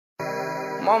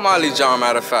My Molly John,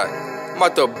 matter of fact. I'm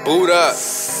about to boot up.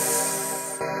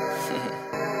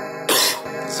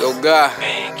 So God.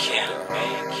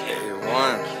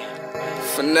 One.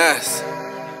 Finesse.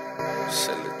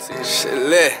 Shit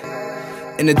lit.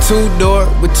 In a two-door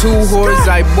with two whores,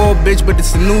 I ball bitch, but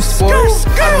it's a new sport.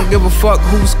 I don't give a fuck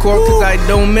who's court, cause I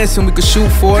don't miss and we can shoot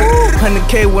for it.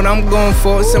 100K what I'm going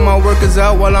for, send my workers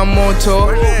out while I'm on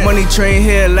tour. Money train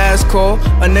here, last call,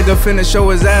 a nigga finna show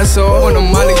his ass off. On the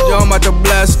Molly John, about to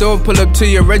blast off, pull up to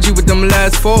your Reggie with them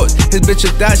last fours. His bitch a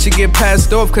thought she get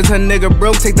passed off, cause her nigga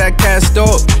broke, take that cast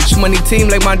off. Money team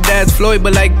like my dad's Floyd,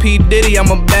 but like P. Diddy, I'm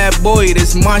a bad boy,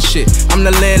 this my shit, I'm the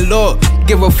landlord.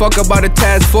 Give a fuck about a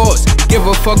task force. Give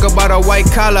a fuck about a white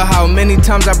collar, how many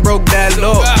times I broke that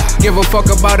law. Give a fuck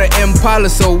about an Impala,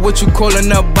 so what you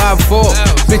calling up by for?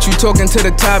 Bitch, you talking to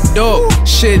the top dog.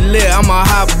 Shit lit, I'm a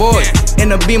hot boy.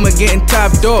 In a Beamer getting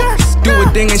topped off. Do a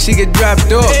thing and she get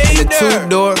dropped off. In a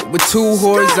two-door with two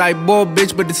whores, I ball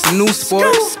bitch, but it's a new sport.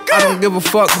 I don't give a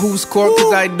fuck who's court,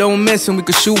 cause I don't miss and we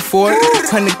can shoot for it.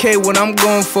 100K what I'm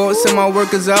going for, send my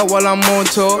workers out while I'm on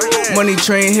tour. Money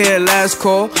train here, last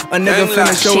call, a nigga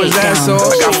finna show his ass off.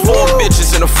 I got 4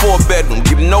 bitches in a 4-bedroom,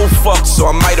 give no fucks, so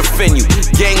I might offend you.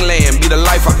 Gangland be the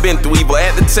life I've been through, either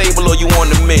at the table or you on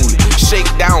the menu. Shake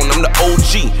down, I'm the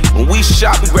OG. When we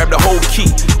shop, we grab the whole key.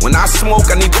 When I smoke,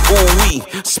 I need the ooh-wee.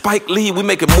 Spike Lee, we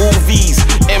making movies.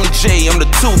 MJ, I'm the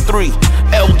 2-3.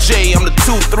 LJ, I'm the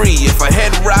 2-3. If I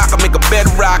head rock, I make a bed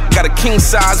rock. Got a king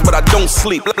size, but I don't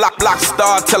sleep. Block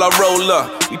star till I roll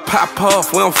up. We pop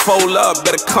off, we don't fold up.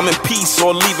 Better come in peace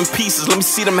or leave in pieces. Let me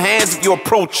see them hands if you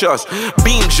approach us.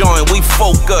 Beam joint, we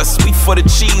focus. We for the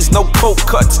cheese, no cold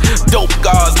cuts. Dope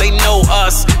guards, they know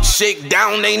us. Shake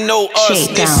down, they know us.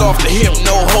 This off the hip,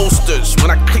 no holsters.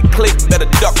 When I click, better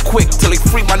duck quick. Till they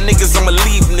free my niggas, I'ma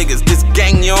leave niggas. This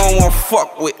gang you don't wanna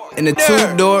fuck with. In a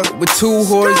two-door with two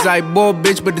whores, I ball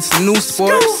bitch, but it's a new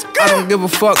sport. I don't give a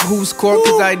fuck who's court,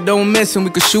 cause I don't miss and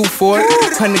we can shoot for it.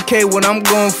 100K what I'm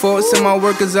going for, send my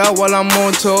workers out while I'm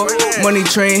on tour. Money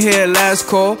train here, last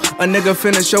call, a nigga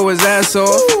finna show his ass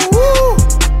off.